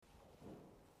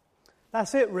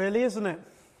That's it really, isn't it?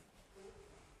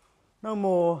 No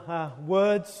more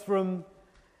words from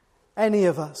any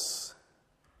of us.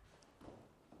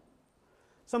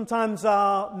 Sometimes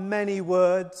our many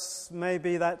words,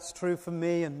 maybe that's true for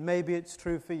me and maybe it's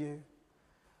true for you.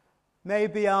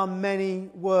 Maybe our many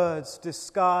words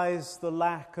disguise the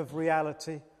lack of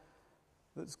reality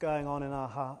that's going on in our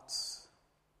hearts.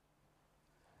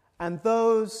 And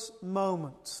those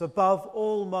moments, above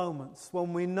all moments,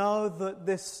 when we know that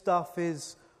this stuff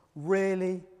is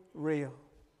really real,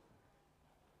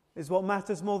 is what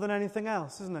matters more than anything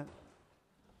else, isn't it?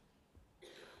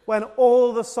 When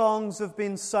all the songs have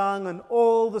been sung and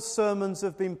all the sermons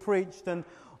have been preached and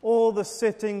all the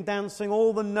sitting, dancing,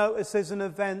 all the notices and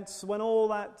events, when all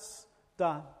that's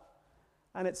done,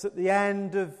 and it's at the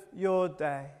end of your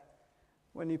day,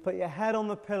 when you put your head on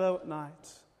the pillow at night,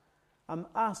 I'm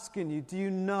asking you, do you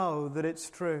know that it's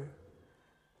true?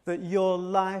 That your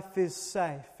life is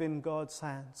safe in God's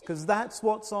hands? Because that's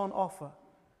what's on offer.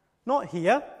 Not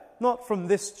here, not from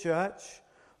this church,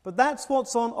 but that's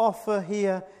what's on offer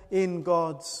here in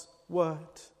God's Word.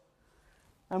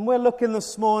 And we're looking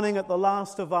this morning at the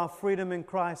last of our Freedom in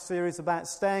Christ series about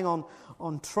staying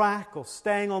on track or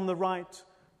staying on the right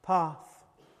path.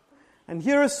 And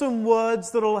here are some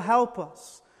words that will help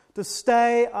us to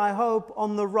stay, I hope,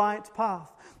 on the right path.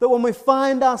 That when we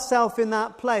find ourselves in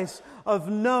that place of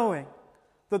knowing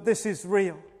that this is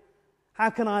real,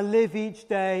 how can I live each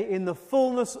day in the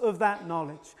fullness of that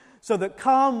knowledge? So that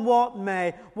come what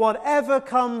may, whatever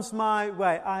comes my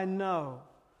way, I know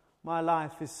my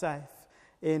life is safe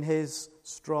in His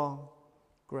strong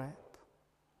grip.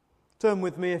 Turn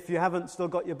with me, if you haven't still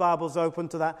got your Bibles open,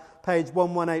 to that page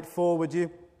 1184, would you?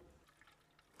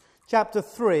 Chapter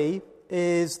 3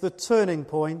 is the turning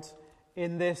point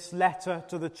in this letter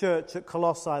to the church at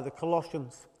Colossae, the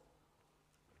Colossians.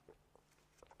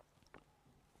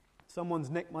 Someone's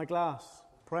nicked my glass.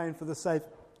 Praying for the safe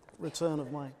return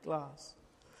of my glass.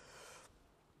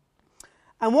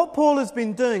 And what Paul has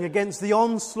been doing against the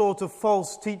onslaught of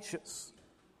false teachers,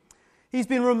 he's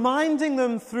been reminding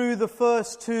them through the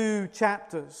first 2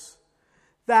 chapters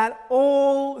that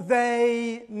all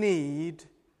they need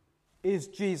is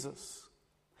Jesus.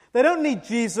 They don't need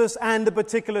Jesus and a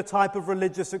particular type of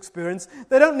religious experience.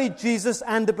 They don't need Jesus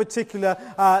and a particular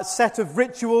set of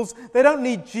rituals. They don't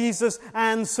need Jesus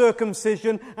and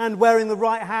circumcision and wearing the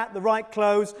right hat, the right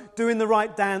clothes, doing the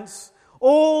right dance.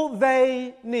 All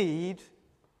they need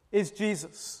is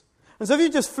Jesus. And so if you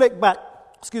just flick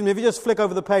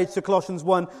over the page to Colossians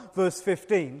 1 verse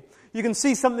 15, you can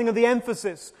see something of the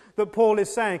emphasis that Paul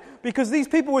is saying. Because these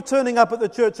people were turning up at the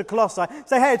church of Colossae,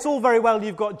 say, hey, it's all very well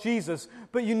you've got Jesus,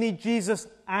 but you need Jesus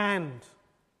and.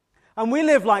 And we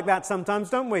live like that sometimes,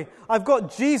 don't we? I've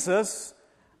got Jesus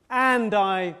and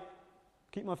I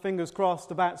keep my fingers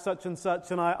crossed about such and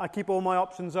such, and I keep all my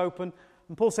options open.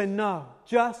 And Paul's saying, no,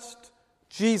 just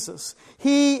Jesus.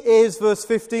 He is, verse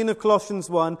 15 of Colossians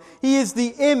 1, He is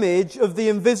the image of the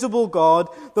invisible God,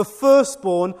 the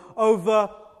firstborn over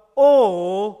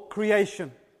all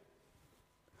creation.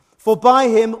 For by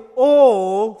Him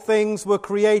all things were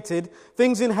created,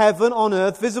 things in heaven, on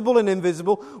earth, visible and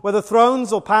invisible, whether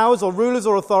thrones or powers or rulers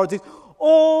or authorities,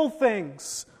 all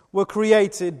things were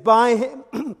created by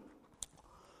Him,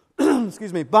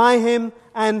 by Him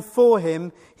and for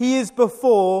Him. He is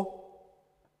before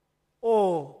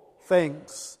all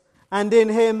things, and in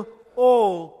Him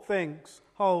all things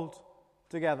hold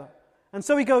together. And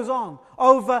so he goes on,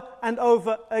 over and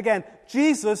over again.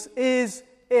 Jesus is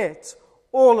it.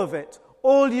 All of it,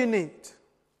 all you need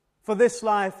for this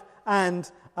life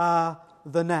and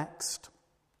the next.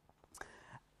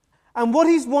 And what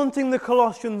he's wanting the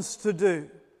Colossians to do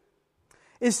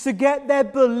is to get their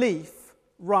belief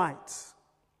right.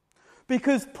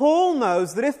 Because Paul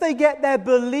knows that if they get their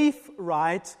belief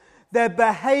right, their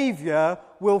behavior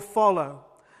will follow.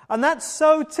 And that's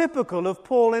so typical of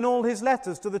Paul in all his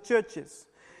letters to the churches.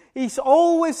 He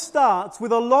always starts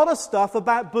with a lot of stuff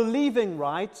about believing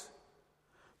right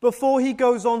before he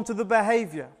goes on to the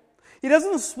behavior. He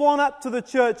doesn't swan up to the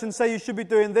church and say you should be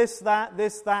doing this, that,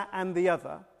 and the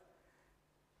other.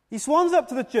 He swans up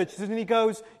to the churches and he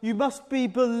goes, you must be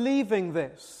believing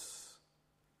this.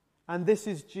 And this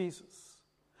is Jesus.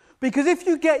 Because if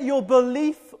you get your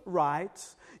belief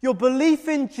right, your belief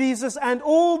in Jesus and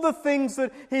all the things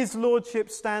that His Lordship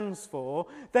stands for,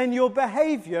 then your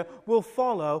behavior will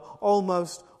follow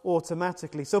almost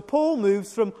automatically. So Paul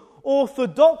moves from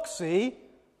orthodoxy,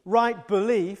 right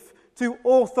belief, to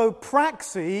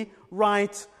orthopraxy,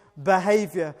 right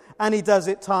behavior. And he does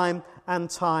it time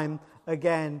and time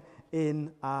again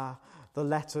in the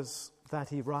letters that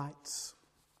he writes.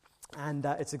 And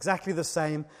it's exactly the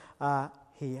same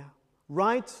here.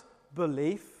 Right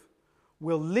belief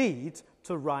will lead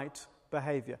to right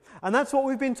behavior. And that's what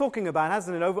we've been talking about,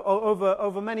 hasn't it,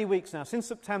 over many weeks now, since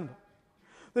September.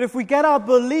 That if we get our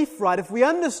belief right, if we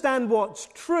understand what's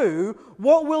true,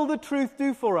 what will the truth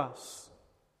do for us?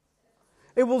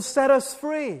 It will set us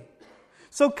free.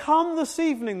 So come this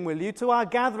evening, will you, to our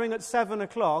gathering at 7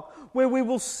 o'clock, where we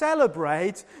will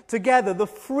celebrate together the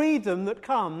freedom that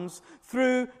comes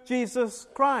through Jesus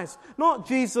Christ. Not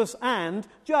Jesus and,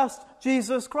 just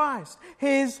Jesus Christ.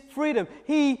 His freedom.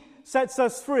 He sets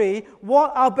us free.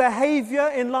 What? Our behavior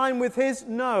in line with His?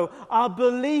 No. Our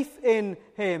belief in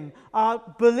Him. Our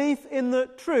belief in the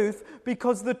truth,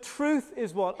 because the truth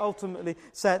is what ultimately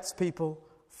sets people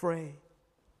free.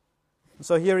 And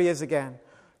so here he is again.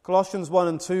 Colossians 1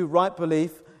 and 2, right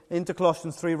belief, into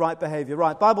Colossians 3, right behavior.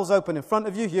 Right, Bible's open in front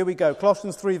of you. Here we go.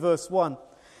 Colossians 3, verse 1.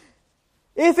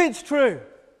 If it's true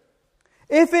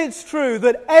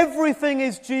that everything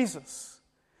is Jesus,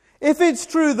 if it's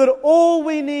true that all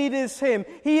we need is Him,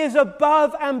 He is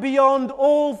above and beyond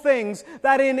all things,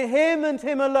 that in Him and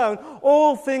Him alone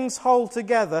all things hold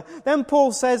together, then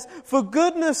Paul says, for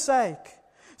goodness sake,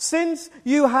 since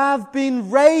you have been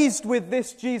raised with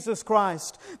this Jesus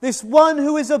Christ, this one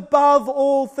who is above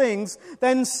all things,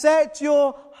 then set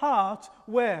your heart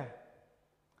where?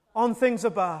 On things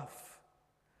above.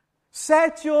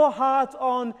 Set your heart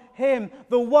on Him,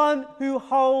 the one who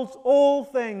holds all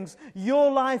things, your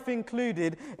life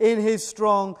included, in His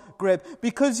strong grip.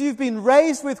 Because you've been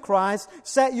raised with Christ,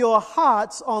 set your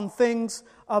hearts on things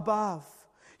above.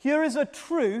 Here is a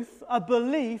truth, a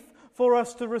belief, for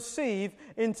us to receive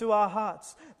into our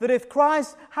hearts. That if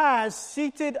Christ has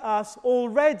seated us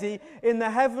already in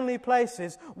the heavenly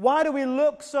places, why do we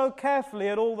look so carefully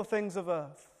at all the things of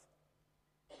earth?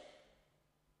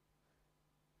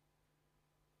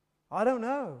 I don't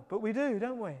know, but we do,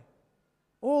 don't we?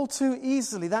 All too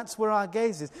easily, that's where our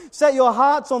gaze is. Set your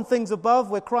hearts on things above,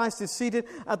 where Christ is seated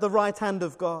at the right hand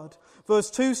of God.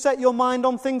 Verse 2, set your mind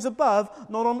on things above,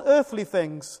 not on earthly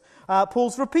things.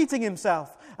 Paul's repeating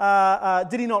himself.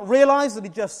 Did he not realize that he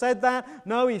just said that?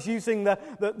 No, he's using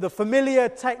the familiar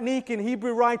technique in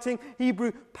Hebrew writing,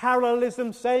 Hebrew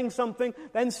parallelism, saying something,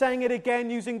 then saying it again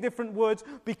using different words,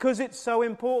 because it's so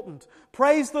important.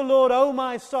 Praise the Lord, O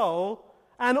my soul,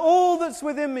 and all that's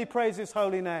within me praise His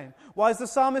holy name. Why is the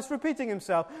psalmist repeating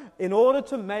himself? In order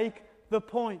to make the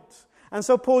point. And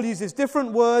so Paul uses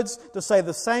different words to say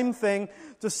the same thing,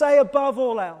 to say above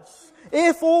all else,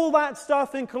 if all that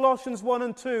stuff in Colossians 1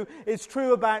 and 2 is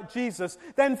true about Jesus,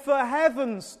 then for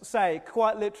heaven's sake,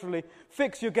 quite literally,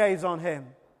 fix your gaze on Him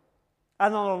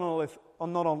and not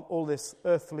on all this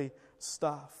earthly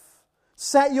stuff.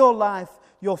 Set your life,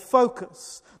 your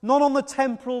focus, not on the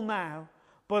temporal now,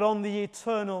 but on the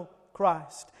eternal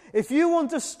Christ. If you want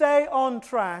to stay on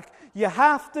track, you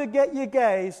have to get your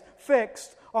gaze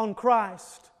fixed on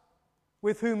Christ,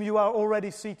 with whom you are already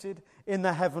seated in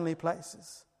the heavenly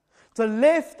places. To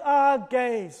lift our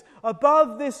gaze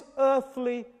above this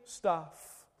earthly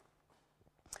stuff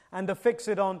and to fix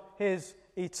it on His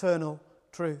eternal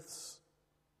truths.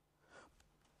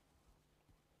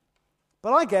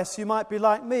 But I guess you might be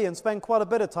like me and spend quite a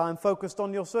bit of time focused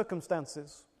on your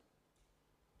circumstances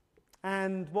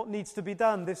and what needs to be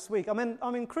done this week. I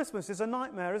mean, Christmas is a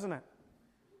nightmare, isn't it?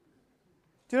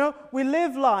 Do you know, we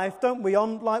live life, don't we,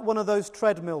 on like one of those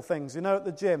treadmill things, at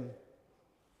the gym.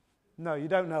 No, you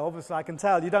don't know. Obviously, I can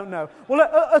tell you don't know. Well,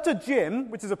 at a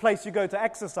gym, which is a place you go to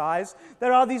exercise,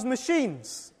 there are these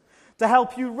machines to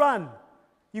help you run.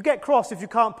 You get cross if you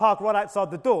can't park right outside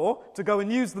the door to go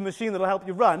and use the machine that will help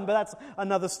you run, but that's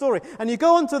another story. And you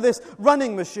go onto this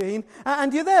running machine,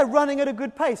 and you're there running at a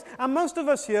good pace. And most of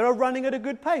us here are running at a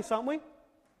good pace, aren't we?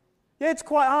 Yeah, it's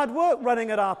quite hard work running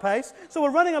at our pace. So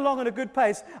we're running along at a good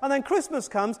pace, and then Christmas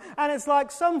comes, and it's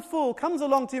like some fool comes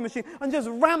along to your machine and just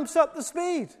ramps up the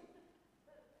speed.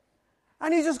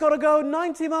 And you just got to go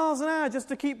 90 miles an hour just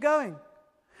to keep going.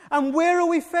 And where are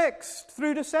we fixed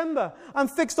through December? I'm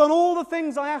fixed on all the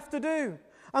things I have to do.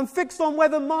 I'm fixed on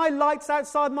whether my lights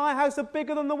outside my house are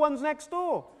bigger than the ones next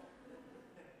door.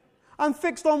 I'm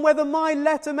fixed on whether my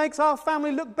letter makes our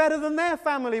family look better than their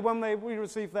family when we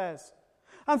receive theirs.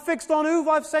 I'm fixed on who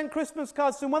I've sent Christmas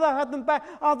cards to and whether I had them back,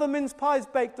 are the mince pies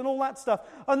baked and all that stuff.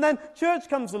 And then church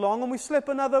comes along and we slip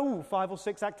another 5 or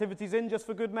 6 activities in just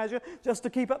for good measure, just to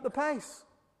keep up the pace.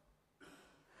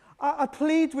 I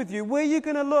plead with you, where are you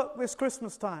going to look this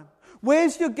Christmas time?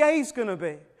 Where's your gaze going to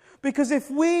be? Because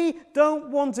if we don't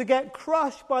want to get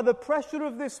crushed by the pressure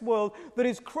of this world that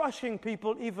is crushing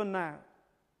people even now,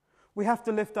 we have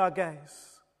to lift our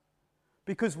gaze.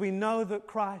 Because we know that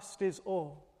Christ is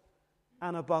all.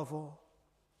 and above all.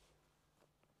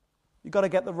 You've got to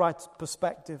get the right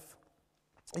perspective.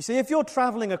 You see, if you're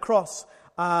traveling across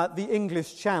the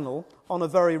English Channel on a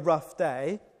very rough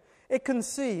day, it can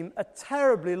seem a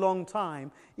terribly long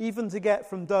time even to get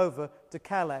from Dover to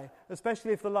Calais,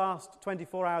 especially if the last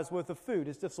 24 hours worth of food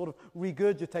is just sort of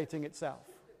regurgitating itself.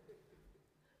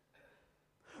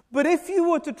 But if you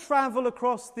were to travel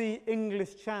across the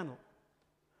English Channel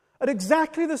at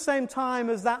exactly the same time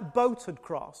as that boat had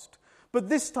crossed, but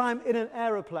this time in an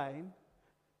aeroplane,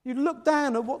 you'd look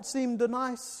down at what seemed a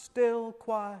nice, still,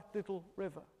 quiet little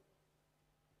river.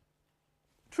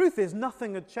 Truth is,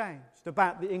 nothing had changed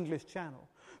about the English Channel,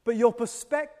 but your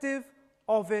perspective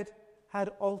of it had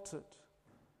altered.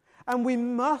 And we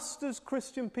must, as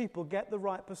Christian people, get the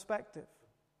right perspective.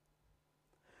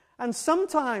 And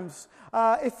sometimes,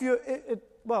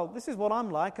 this is what I'm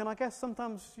like, and I guess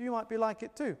sometimes you might be like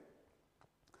it too.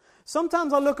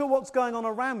 Sometimes I look at what's going on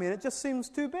around me and it just seems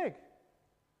too big.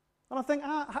 And I think,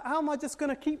 how am I just going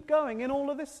to keep going in all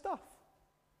of this stuff?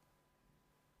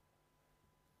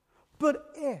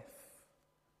 But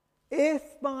if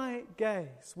my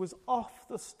gaze was off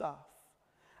the stuff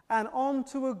and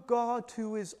onto a God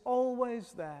who is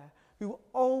always there, who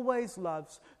always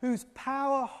loves, whose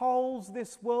power holds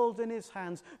this world in his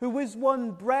hands, who with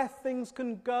one breath things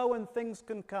can go and things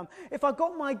can come. If I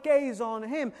got my gaze on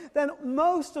him, then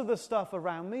most of the stuff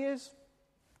around me is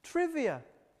trivia,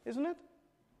 isn't it?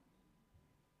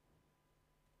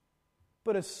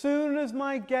 But as soon as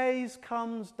my gaze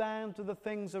comes down to the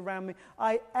things around me,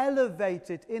 I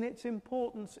elevate it in its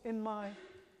importance in my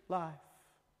life.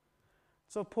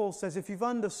 So Paul says, if you've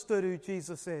understood who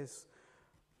Jesus is,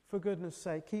 for goodness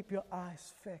sake, keep your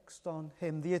eyes fixed on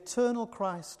him, the eternal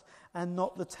Christ and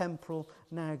not the temporal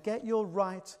now. Get your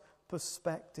right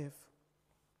perspective.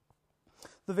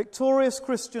 The victorious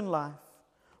Christian life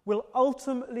will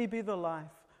ultimately be the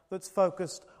life that's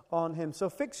focused on him. So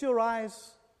fix your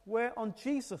eyes where? On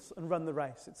Jesus and run the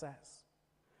race, it says.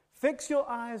 Fix your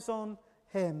eyes on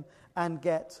him and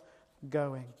get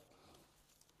going.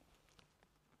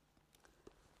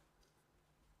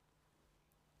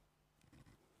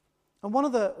 And one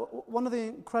of the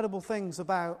incredible things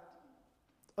about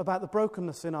the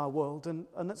brokenness in our world, and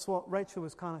that's what Rachel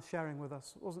was kind of sharing with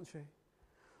us, wasn't she?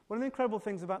 One of the incredible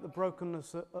things about the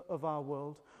brokenness of our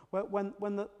world,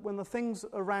 when the things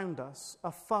around us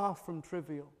are far from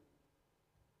trivial,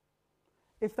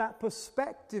 if that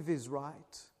perspective is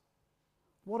right,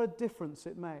 what a difference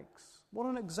it makes. What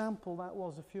an example that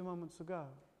was a few moments ago.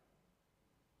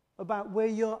 About where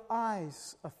your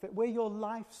eyes are fixed, where your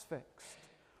life's fixed,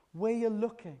 where you're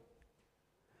looking.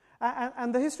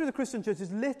 And the history of the Christian church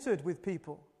is littered with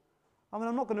people. I mean,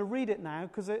 I'm not going to read it now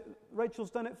because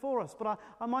Rachel's done it for us, but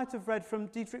I might have read from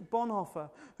Dietrich Bonhoeffer,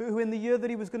 who in the year that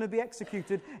he was going to be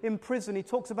executed in prison, he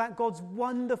talks about God's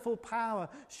wonderful power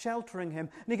sheltering him.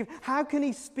 And how can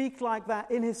he speak like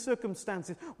that in his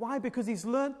circumstances? Why? Because he's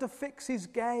learnt to fix his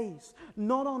gaze,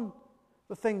 not on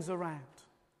the things around,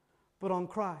 but on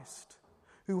Christ,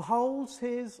 who holds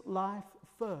his life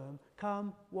firm,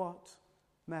 come what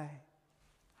may.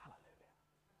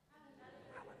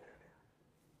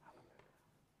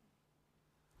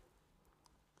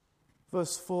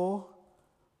 Verse 4,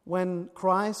 when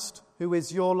Christ, who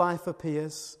is your life,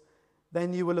 appears,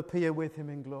 then you will appear with him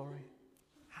in glory.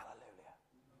 Hallelujah.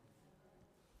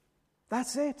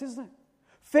 That's it, isn't it?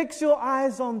 Fix your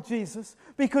eyes on Jesus,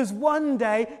 because one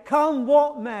day, come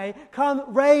what may, come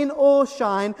rain or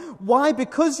shine. Why?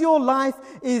 Because your life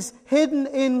is hidden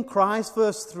in Christ,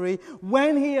 verse 3.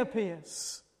 When he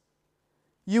appears,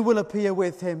 you will appear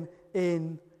with him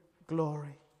in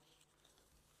glory.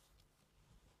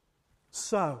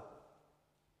 So,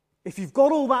 if you've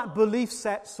got all that belief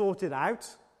set sorted out,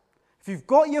 if you've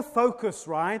got your focus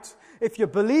right, if you're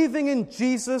believing in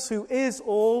Jesus who is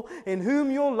all, in whom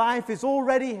your life is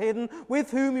already hidden, with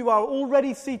whom you are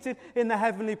already seated in the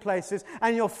heavenly places,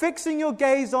 and you're fixing your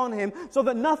gaze on him so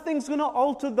that nothing's going to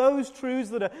alter those truths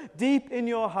that are deep in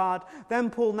your heart, then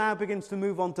Paul now begins to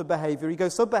move on to behavior. He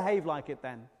goes, so behave like it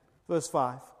then. Verse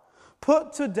 5.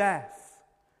 Put to death.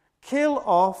 Kill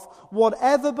off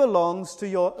whatever belongs to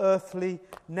your earthly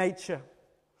nature.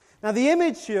 Now the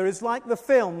image here is like the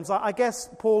films. I guess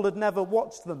Paul had never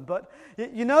watched them, but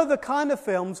you know the kind of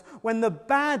films when the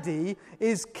baddie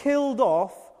is killed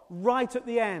off right at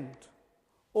the end.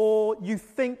 Or you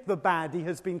think the baddie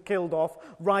has been killed off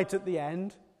right at the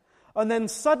end. And then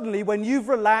suddenly, when you've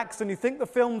relaxed and you think the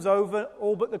film's over,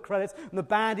 all but the credits, and the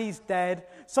baddie's dead,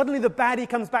 suddenly the baddie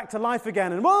comes back to life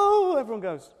again, and whoa, everyone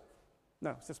goes...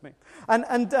 No, it's just me. And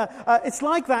it's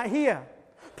like that here.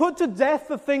 Put to death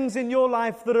the things in your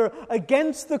life that are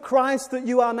against the Christ that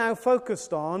you are now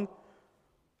focused on.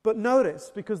 But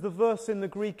notice, because the verse in the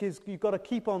Greek is, you've got to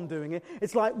keep on doing it.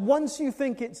 It's like once you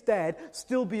think it's dead,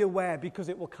 still be aware because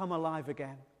it will come alive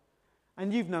again.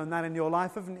 And you've known that in your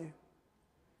life, haven't you?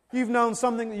 You've known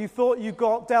something that you thought you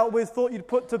got dealt with, thought you'd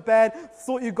put to bed,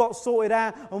 thought you got sorted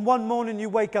out, and one morning you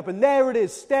wake up and there it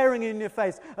is, staring in your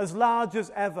face, as large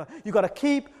as ever. You've got to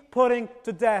keep putting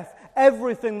to death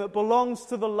everything that belongs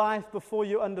to the life before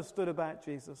you understood about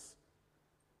Jesus.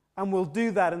 And we'll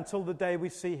do that until the day we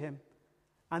see him.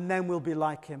 And then we'll be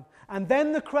like him. And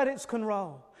then the credits can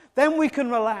roll. Then we can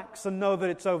relax and know that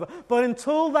it's over. But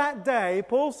until that day,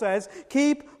 Paul says,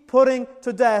 keep putting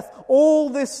to death all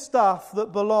this stuff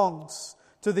that belongs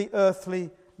to the earthly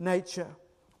nature.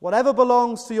 Whatever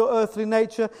belongs to your earthly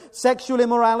nature, sexual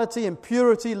immorality,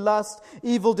 impurity, lust,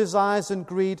 evil desires and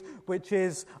greed, which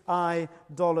is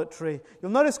idolatry.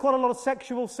 You'll notice quite a lot of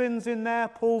sexual sins in there.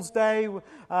 Paul's day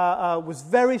was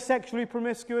very sexually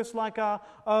promiscuous like our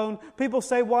own. People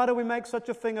say, why do we make such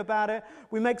a thing about it?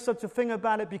 We make such a thing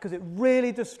about it because it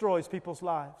really destroys people's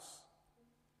lives.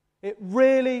 It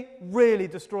really, really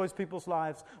destroys people's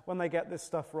lives when they get this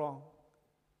stuff wrong.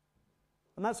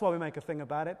 And that's why we make a thing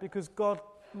about it, because God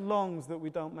longs that we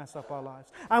don't mess up our lives.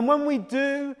 And when we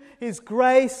do, his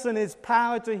grace and his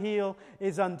power to heal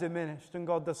is undiminished. And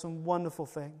God does some wonderful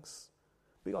things.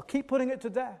 We've got to keep putting it to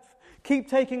death. Keep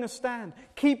taking a stand.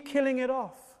 Keep killing it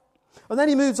off. And then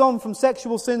he moves on from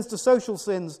sexual sins to social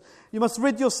sins. You must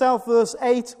rid yourself, verse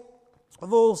 8,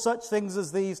 of all such things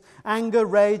as these: anger,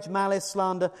 rage, malice,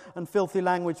 slander, and filthy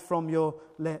language from your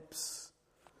lips.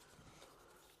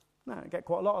 Now, I get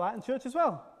quite a lot of that in church as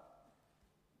well.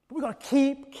 But we've got to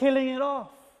keep killing it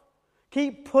off.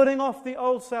 Keep putting off the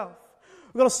old self.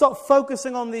 We've got to stop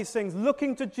focusing on these things,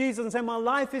 looking to Jesus and saying, my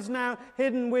life is now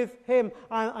hidden with him.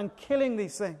 I'm killing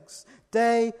these things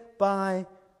day by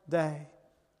day.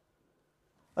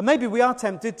 And maybe we are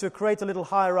tempted to create a little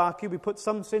hierarchy. We put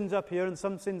some sins up here and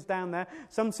some sins down there.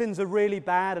 Some sins are really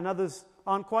bad and others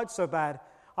aren't quite so bad.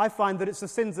 I find that it's the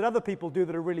sins that other people do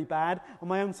that are really bad, and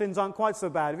my own sins aren't quite so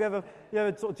bad. Have you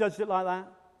ever sort of judged it like that?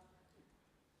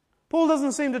 Paul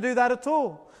doesn't seem to do that at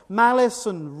all. Malice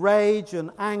and rage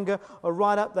and anger are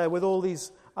right up there with all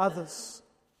these others.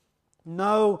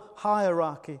 No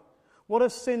hierarchy. What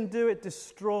does sin do? It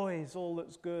destroys all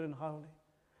that's good and holy.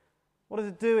 What does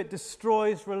it do? It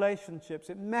destroys relationships.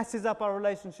 It messes up our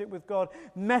relationship with God,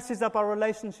 messes up our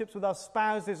relationships with our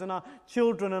spouses and our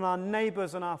children and our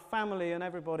neighbors and our family and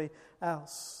everybody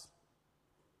else.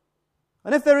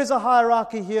 And if there is a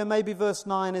hierarchy here, maybe verse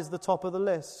 9 is the top of the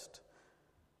list.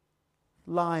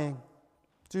 Lying.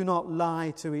 Do not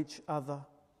lie to each other.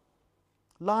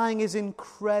 Lying is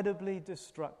incredibly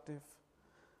destructive.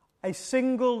 A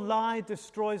single lie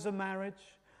destroys a marriage.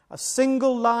 A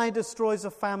single lie destroys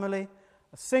a family.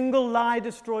 A single lie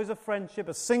destroys a friendship.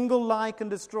 A single lie can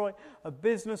destroy a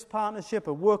business partnership,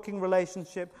 a working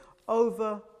relationship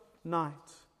overnight.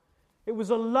 It was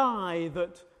a lie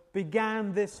that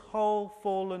began this whole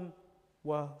fallen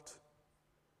world.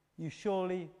 You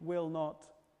surely will not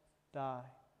die.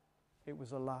 It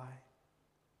was a lie.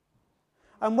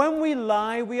 And when we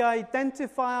lie, we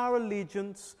identify our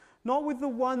allegiance not with the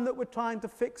one that we're trying to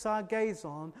fix our gaze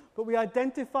on, but we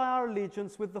identify our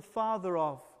allegiance with the father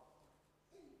of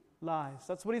lies.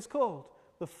 That's what he's called.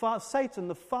 Satan,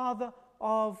 the father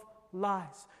of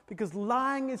lies. Because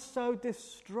lying is so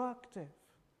destructive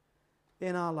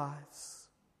in our lives.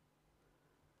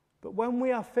 But when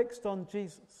we are fixed on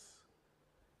Jesus,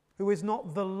 who is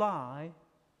not the lie,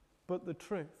 but the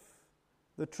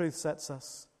truth sets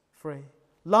us free.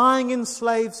 Lying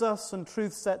enslaves us and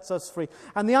truth sets us free.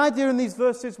 And the idea in these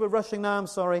verses, we're rushing now, I'm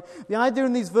sorry. The idea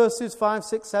in these verses 5,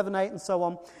 6, 7, 8 and so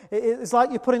on, it's like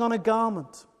you're putting on a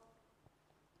garment.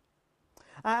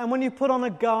 And when you put on a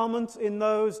garment in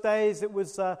those days, it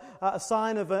was a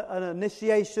sign of an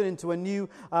initiation into a new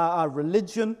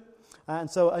religion. And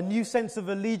so a new sense of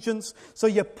allegiance. So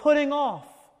you're putting off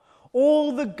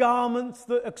all the garments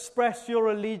that express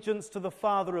your allegiance to the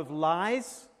father of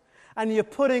lies. And you're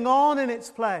putting on in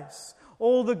its place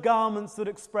all the garments that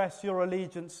express your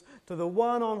allegiance to the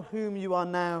one on whom you are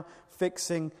now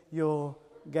fixing your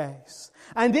gaze.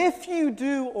 And if you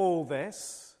do all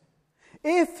this,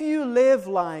 if you live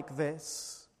like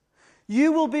this,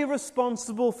 you will be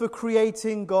responsible for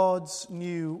creating God's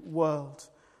new world,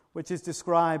 which is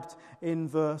described in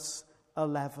verse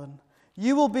 11.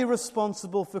 You will be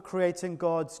responsible for creating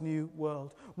God's new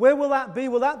world. Where will that be?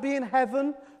 Will that be in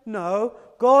heaven No,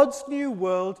 God's new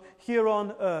world here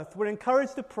on earth. We're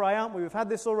encouraged to pray, aren't we? We've had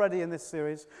this already in this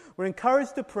series. We're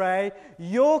encouraged to pray,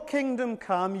 your kingdom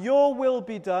come, your will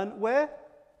be done. Where?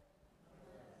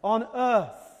 On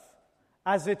earth,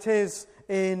 as it is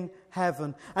in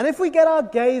heaven. And if we get our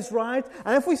gaze right,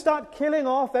 and if we start killing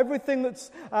off everything that's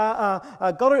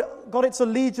got its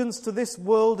allegiance to this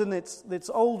world and its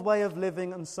old way of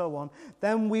living and so on,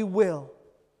 then we will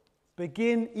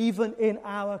begin, even in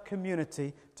our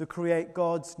community, to create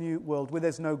God's new world, where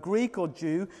there's no Greek or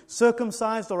Jew,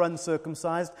 circumcised or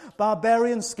uncircumcised,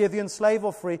 barbarian, Scythian, slave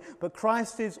or free, but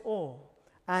Christ is all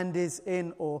and is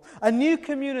in all. A new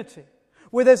community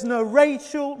where there's no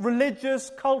racial,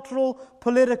 religious, cultural,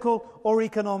 political or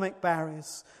economic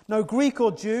barriers. No Greek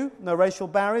or Jew, no racial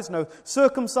barriers, no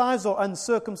circumcised or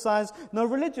uncircumcised, no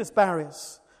religious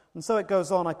barriers. And so it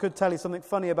goes on. I could tell you something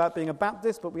funny about being a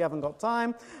Baptist, but we haven't got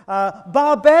time.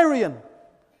 Barbarian.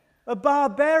 A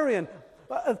barbarian.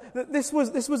 This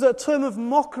was a term of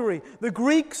mockery. The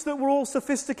Greeks that were all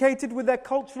sophisticated with their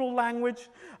cultural language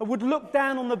would look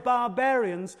down on the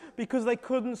barbarians because they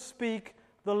couldn't speak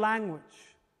the language.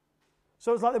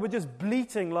 So it's like they were just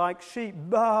bleating like sheep.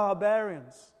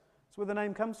 Barbarians. That's where the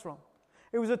name comes from.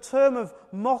 It was a term of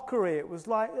mockery. It was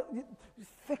like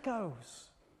thickos.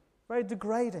 Very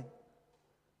degrading.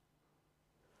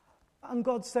 And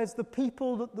God says the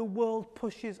people that the world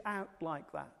pushes out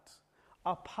like that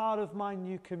are part of my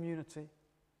new community,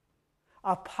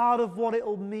 are part of what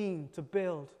it'll mean to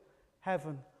build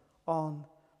heaven on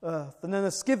earth. And then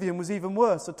a Scythian was even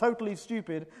worse, a totally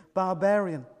stupid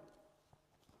barbarian.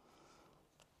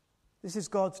 This is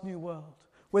God's new world,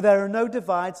 where there are no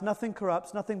divides, nothing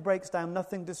corrupts, nothing breaks down,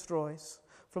 nothing destroys.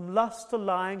 From lust to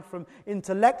lying, from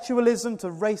intellectualism to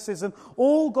racism,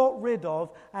 all got rid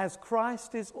of as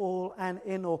Christ is all and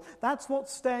in all. That's what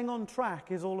staying on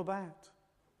track is all about.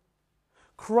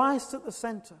 Christ at the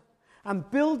center.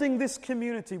 And building this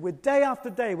community where day after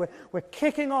day we're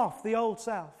kicking off the old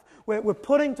self. We're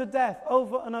putting to death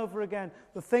over and over again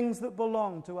the things that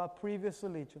belong to our previous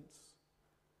allegiance.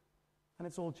 And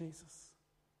it's all Jesus.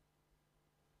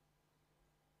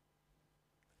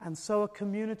 And so a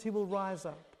community will rise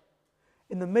up.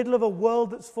 In the middle of a world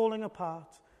that's falling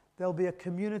apart, there'll be a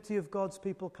community of God's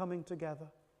people coming together.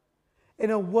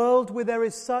 In a world where there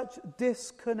is such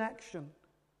disconnection,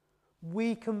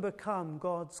 we can become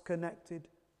God's connected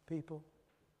people.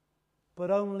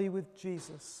 But only with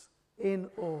Jesus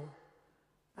in all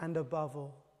and above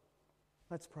all.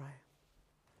 Let's pray.